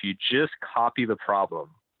say, if you just copy the problem,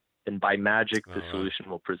 then by magic, the solution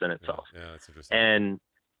will present itself. Yeah, that's interesting. And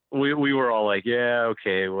we were all like, yeah,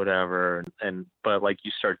 okay, whatever. But like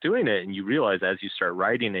you start doing it and you realize as you start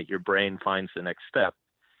writing it, your brain finds the next step.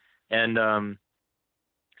 And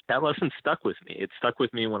that lesson stuck with me. It stuck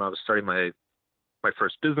with me when I was starting my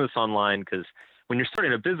first business online, because when you're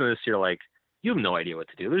starting a business, you're like, you have no idea what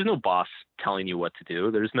to do. There's no boss telling you what to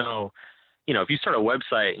do. There's no, if you start a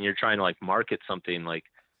website and you're trying to like market something, like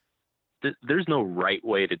there's no right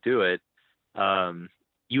way to do it.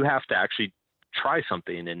 You have to actually try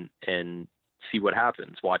something and see what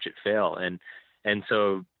happens, watch it fail. And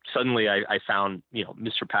so suddenly I found,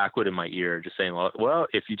 Mr. Packwood in my ear just saying, well,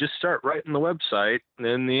 if you just start writing the website,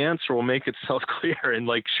 then the answer will make itself clear. And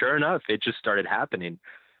like, sure enough, it just started happening.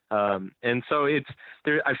 And so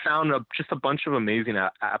I found just a bunch of amazing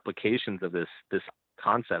applications of this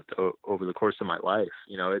concept over the course of my life.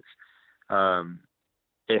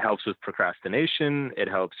 It helps with procrastination. It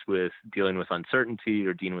helps with dealing with uncertainty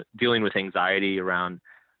or dealing with anxiety around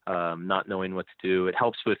not knowing what to do. It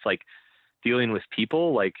helps with like dealing with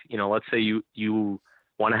people. Like, let's say you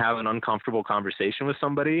want to have an uncomfortable conversation with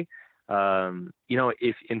somebody.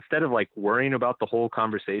 If instead of like worrying about the whole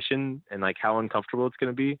conversation and like how uncomfortable it's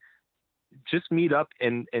going to be, just meet up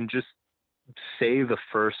and just say the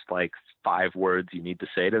first like 5 words you need to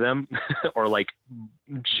say to them or like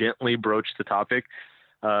gently broach the topic.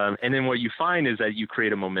 And then what you find is that you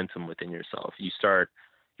create a momentum within yourself. You start,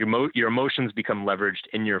 your emotions become leveraged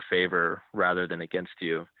in your favor rather than against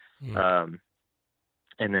you. And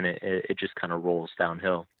then it just kind of rolls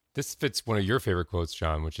downhill. This fits one of your favorite quotes,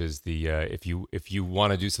 John, which is the if you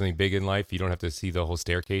want to do something big in life, you don't have to see the whole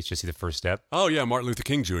staircase, just see the first step. Oh yeah, Martin Luther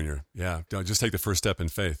King Jr. Yeah, just take the first step in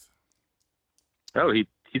faith. Oh,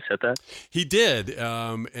 he said that. He did,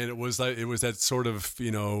 and it was that sort of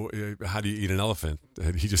how do you eat an elephant?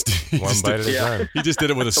 He just one bite at a time. He just did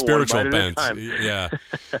it with a spiritual bent. Yeah.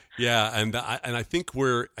 And I think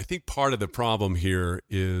part of the problem here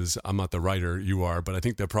is, I'm not the writer, you are, but I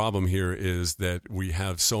think the problem here is that we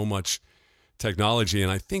have so much technology, and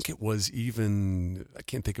I think it was even, I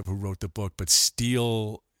can't think of who wrote the book, but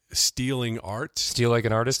stealing art. Steal like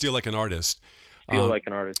an artist. Steal like an artist. Feel like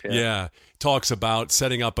an artist. Yeah, talks about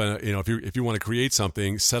setting up if you want to create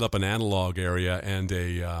something, set up an analog area and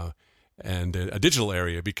a digital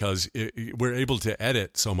area, because we're able to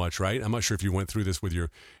edit so much, right? I'm not sure if you went through this with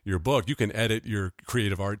your book. You can edit your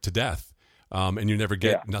creative art to death, and you never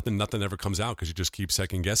get nothing ever comes out because you just keep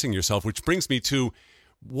second guessing yourself. Which brings me to,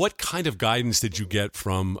 what kind of guidance did you get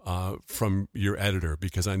from your editor?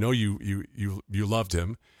 Because I know you loved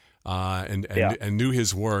him and knew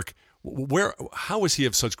his work. How was he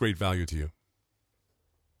of such great value to you?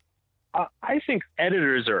 I think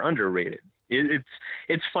editors are underrated.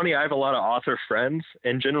 It's funny. I have a lot of author friends,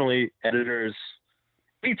 and generally editors,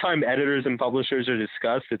 anytime editors and publishers are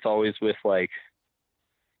discussed, it's always with like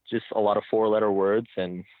just a lot of 4-letter words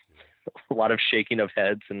and a lot of shaking of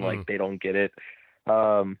heads and like they don't get it.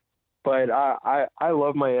 But I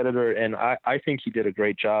love my editor, and I think he did a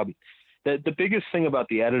great job. The biggest thing about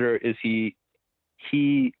the editor is he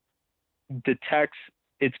detects,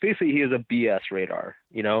 it's basically, he has a BS radar,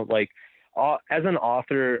 like as an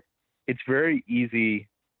author, it's very easy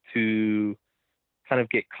to kind of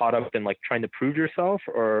get caught up in like trying to prove yourself,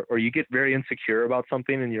 or you get very insecure about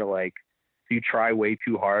something and you're like, you try way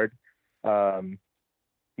too hard, to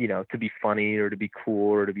be funny or to be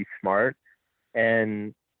cool or to be smart.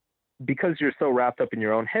 And because you're so wrapped up in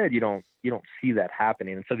your own head, you don't see that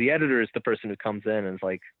happening. And so the editor is the person who comes in and is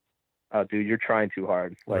like, oh, dude, you're trying too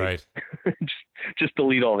hard. Like, right. just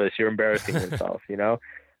delete all this. You're embarrassing yourself,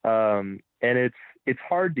 And it's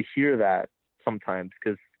hard to hear that sometimes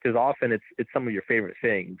because often it's some of your favorite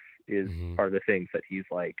things are the things that he's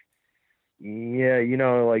like, yeah,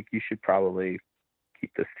 like you should probably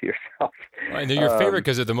keep this to yourself. And they're your favorite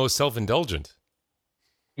because they're the most self-indulgent.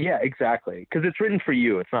 Yeah, exactly. Because it's written for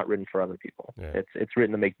you. It's not written for other people. Yeah. It's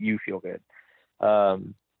written to make you feel good.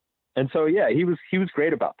 And so, yeah, he was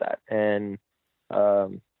great about that. And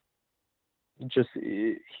just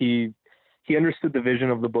he understood the vision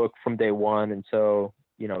of the book from day one. And so,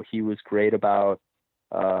 he was great about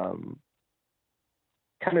kind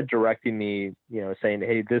of directing me, saying,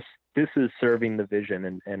 hey, this is serving the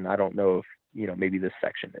vision. And I don't know if, maybe this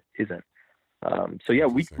section isn't. So, yeah,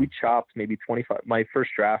 we chopped maybe 25. My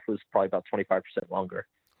first draft was probably about 25% longer.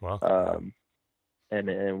 Wow.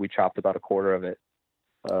 And we chopped about a quarter of it.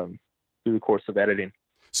 Through the course of editing.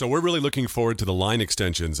 So we're really looking forward to the line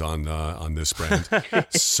extensions on this brand.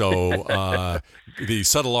 So the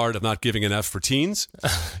subtle art of not giving an F for teens,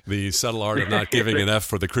 the subtle art of not giving an F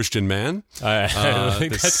for the Christian man, I don't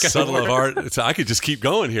think the that's subtle of art. So I could just keep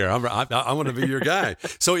going here. I want to be your guy.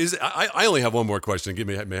 So I only have one more question.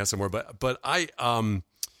 May have some more, but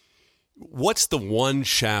what's the one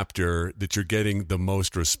chapter that you're getting the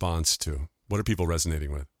most response to? What are people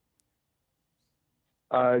resonating with?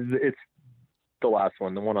 It's the last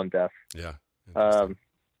one, the one on death. Yeah.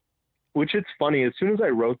 which it's funny. As soon as I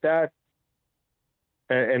wrote that,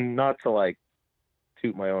 and not to like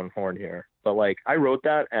toot my own horn here, but like I wrote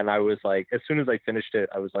that and I was like, as soon as I finished it,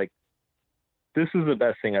 I was like, this is the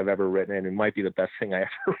best thing I've ever written, and it might be the best thing I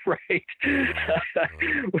ever write.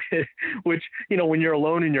 Which, you know, when you're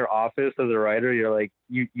alone in your office as a writer, you're like,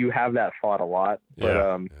 you have that thought a lot,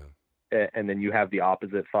 but, and then you have the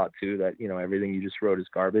opposite thought too, that, you know, everything you just wrote is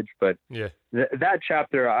garbage. But that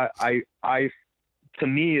chapter, I to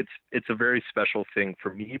me, it's a very special thing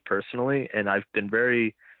for me personally. And it's been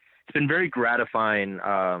very gratifying.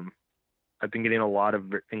 I've been getting a lot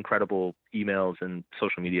of incredible emails and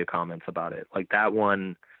social media comments about it. Like that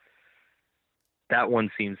one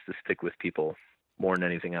seems to stick with people more than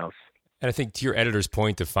anything else. And I think to your editor's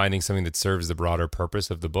point of finding something that serves the broader purpose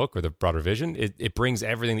of the book or the broader vision, it brings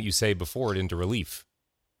everything that you say before it into relief,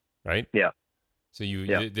 right? Yeah. So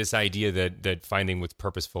this idea that finding what's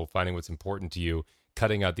purposeful, finding what's important to you,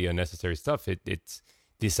 cutting out the unnecessary stuff, it's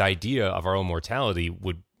this idea of our own mortality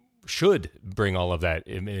should bring all of that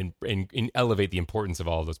and elevate the importance of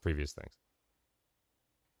all of those previous things.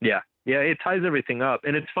 Yeah, it ties everything up.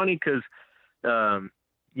 And it's funny because,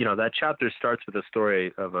 you know, that chapter starts with a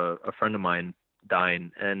story of a friend of mine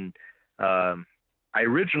dying. And I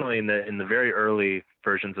originally, in the very early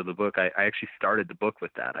versions of the book, I actually started the book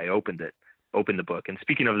with that. I opened the book. And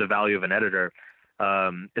speaking of the value of an editor,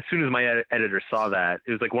 as soon as my editor saw that,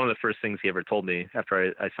 it was like one of the first things he ever told me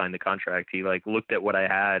after I signed the contract. He like looked at what I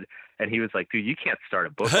had and he was like, dude, you can't start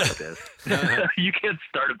a book like this. You can't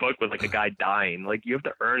start a book with like a guy dying. Like you have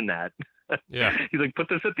to earn that. Yeah. He's like, put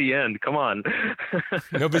this at the end. Come on.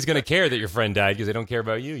 Nobody's going to care that your friend died because they don't care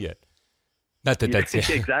about you yet. Not that that's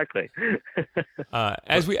exactly.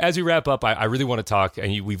 As we wrap up, I really want to talk,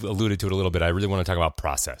 and we've alluded to it a little bit. I really want to talk about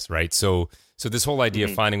process, right? So this whole idea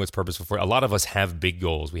of finding what's purposeful for a lot of us have big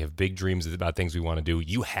goals. We have big dreams about things we want to do.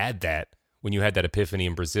 You had that when you had that epiphany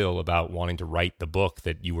in Brazil about wanting to write the book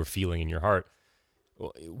that you were feeling in your heart.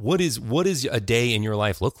 What is a day in your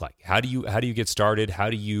life look like? How do you get started?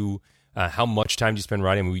 How much time do you spend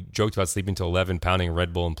writing? We joked about sleeping till 11, pounding a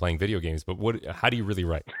Red Bull and playing video games, but how do you really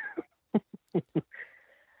write?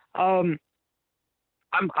 Well,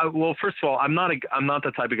 first of all, I'm not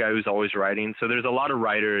the type of guy who's always writing. So there's a lot of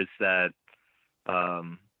writers that,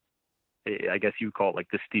 I guess you would call it like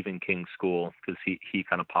the Stephen King school, because he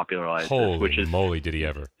kind of popularized Holy this, which is moly, did he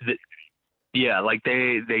ever? Like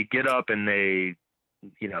they get up and they,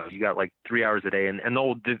 you know, you got like 3 hours a day and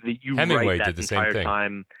you Hemingway write that did the same entire thing.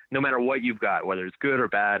 time, no matter what you've got, whether it's good or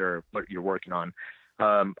bad or what you're working on.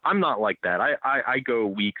 I'm not like that. I go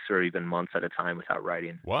weeks or even months at a time without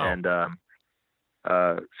writing. Wow. And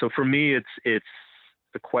so for me, it's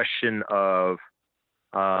a question of,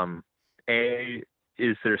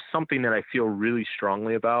 is there something that I feel really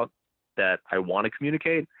strongly about that I want to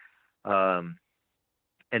communicate? And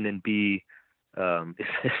then B,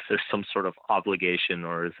 is there some sort of obligation,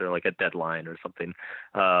 or is there like a deadline or something?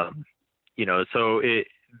 You know, so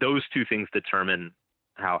those two things determine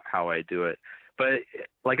how I do it. But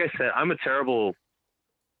like I said, I'm a terrible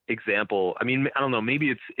example. I mean, I don't know,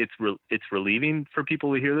 maybe it's relieving for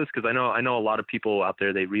people to hear this, because I know a lot of people out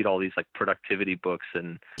there, they read all these like productivity books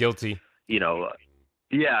and Guilty. You know,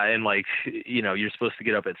 yeah, and like, you know, you're supposed to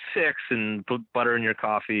get up at 6 and put butter in your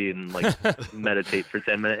coffee and like meditate for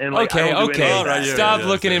 10 minutes. And like, okay. Right, Stop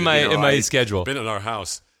looking in my schedule. Been in our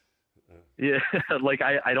house. Yeah, like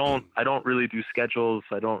I don't really do schedules.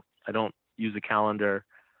 I don't use a calendar.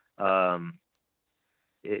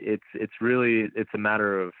 It's really a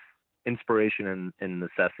matter of inspiration and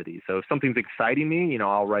necessity. So if something's exciting me, you know,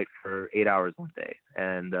 I'll write for 8 hours one day,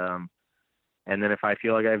 and then if I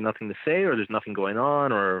feel like I have nothing to say, or there's nothing going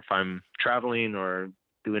on, or if I'm traveling or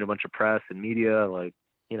doing a bunch of press and media, like,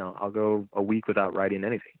 you know, I'll go a week without writing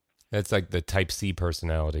anything. That's like the type C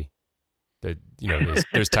personality. That, you know,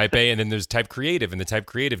 there's type A and then there's type creative, and the type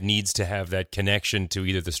creative needs to have that connection to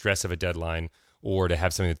either the stress of a deadline or to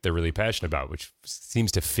have something that they're really passionate about, which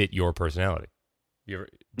seems to fit your personality.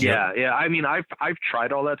 Yeah. I mean, I've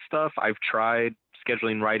tried all that stuff. I've tried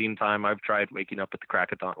scheduling writing time. I've tried waking up at the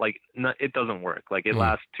crack of dawn. Like, it doesn't work. Like, it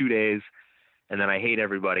lasts 2 days, and then I hate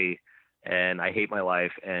everybody, and I hate my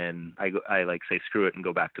life, and I like say screw it and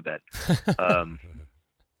go back to bed.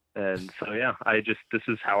 And so yeah,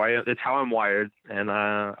 it's how I'm wired, and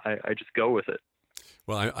I just go with it.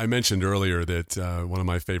 Well, I mentioned earlier that one of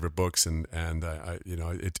my favorite books, and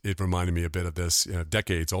it reminded me a bit of this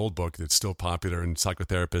decades old book that's still popular and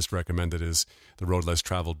psychotherapists recommend it, is The Road Less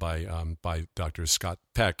Traveled by Dr. Scott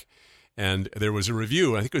Peck. And there was a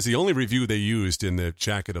review, I think it was the only review they used in the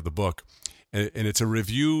jacket of the book, and it's a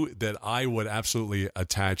review that I would absolutely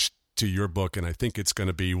attach to your book, and I think it's going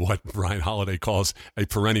to be what Brian Holiday calls a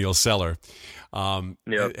perennial seller. And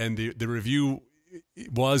the review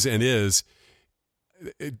was and is,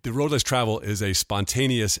 The Road Less Traveled is a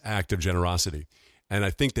spontaneous act of generosity. And I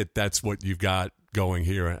think that that's what you've got going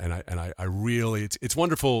here. And I really, it's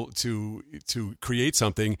wonderful to create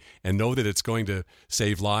something and know that it's going to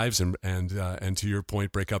save lives and to your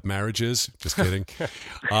point, break up marriages. Just kidding.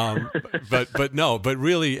 But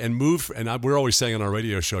really, and move. And we're always saying on our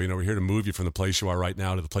radio show, we're here to move you from the place you are right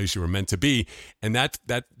now to the place you were meant to be. And that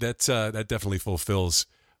definitely fulfills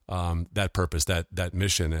that purpose, that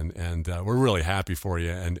mission, and we're really happy for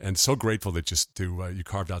you, and so grateful that you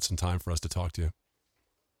carved out some time for us to talk to you.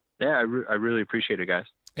 Yeah, I really appreciate it, guys.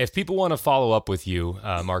 If people want to follow up with you,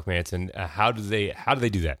 Mark Manson, how do they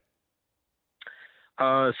do that?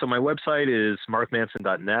 So my website is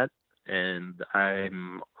markmanson.net, and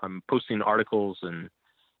I'm posting articles and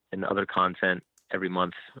other content every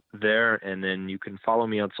month there. And then you can follow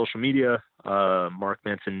me on social media, Mark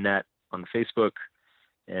Manson Net on Facebook,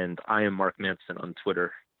 and I am Mark Manson on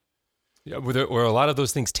Twitter. Yeah, were a lot of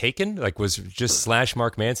those things taken? Like, was just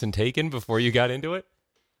 /Mark Manson taken before you got into it?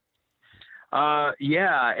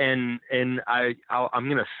 Yeah, and I'm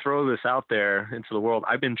gonna throw this out there into the world.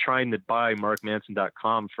 I've been trying to buy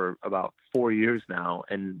markmanson.com for about 4 years now,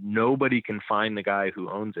 and nobody can find the guy who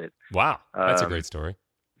owns it. Wow, that's a great story.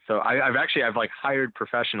 So I've hired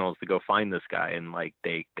professionals to go find this guy, and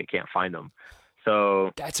they can't find him. So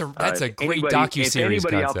that's a great docuseries. If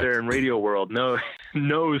anybody concept out there in radio world knows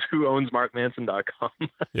who owns markmanson.com,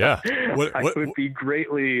 yeah, I would be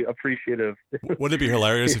greatly appreciative. Wouldn't it be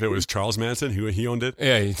hilarious if it was Charles Manson who he owned it?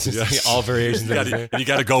 Yeah, yes. All variations. And you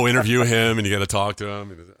got to go interview him, and you got to talk to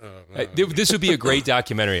him. This would be a great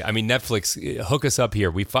documentary. I mean, Netflix, hook us up here.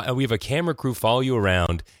 We have a camera crew follow you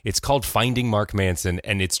around. It's called Finding Mark Manson,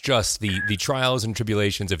 and it's just the trials and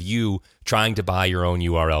tribulations of you trying to buy your own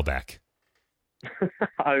URL back.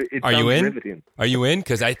 Are you in? Riveting. Are you in?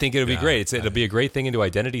 Because I think it'll be great. It'll be a great thing into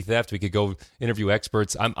identity theft. We could go interview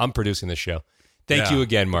experts. I'm producing this show. Thank you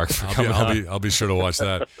again, Mark, for coming on. I'll be sure to watch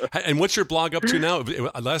that. And what's your blog up to now?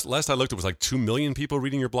 Last I looked, it was like 2 million people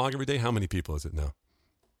reading your blog every day. How many people is it now?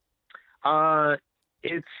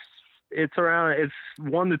 It's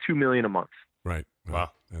 1 to 2 million a month. Right. Wow,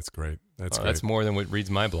 that's great. Great. That's more than what reads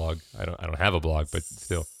my blog. I don't have a blog, but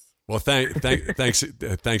still. Well, thanks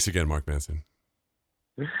again, Mark Manson.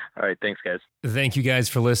 All right. Thanks, guys. Thank you guys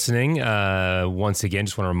for listening. Once again,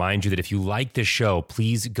 just want to remind you that if you like the show,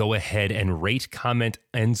 please go ahead and rate, comment,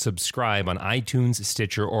 and subscribe on iTunes,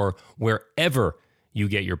 Stitcher, or wherever you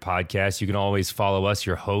get your podcasts. You can always follow us,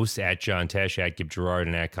 your hosts, at John Tesh, at Gib Gerard,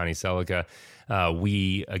 and at Connie Celica.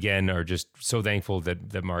 We, again, are just so thankful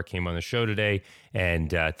that Mark came on the show today.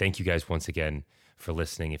 And thank you guys once again for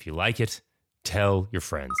listening. If you like it, tell your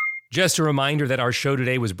friends. Just a reminder that our show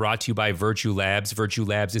today was brought to you by Virtue Labs. Virtue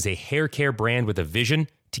Labs is a hair care brand with a vision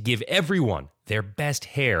to give everyone their best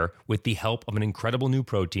hair with the help of an incredible new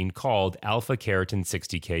protein called Alpha Keratin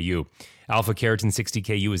 60KU. Alpha Keratin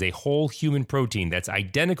 60KU is a whole human protein that's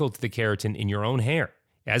identical to the keratin in your own hair.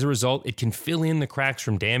 As a result, it can fill in the cracks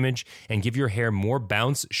from damage and give your hair more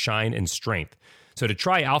bounce, shine, and strength. So to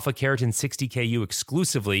try Alpha Keratin 60KU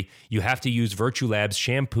exclusively, you have to use Virtue Labs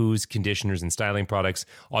shampoos, conditioners, and styling products.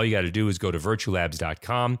 All you got to do is go to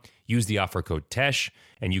virtuelabs.com, use the offer code TESH,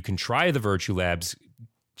 and you can try the Virtue Labs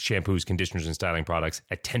shampoos, conditioners, and styling products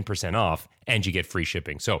at 10% off, and you get free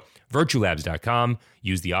shipping. So virtuelabs.com,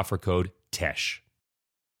 use the offer code TESH.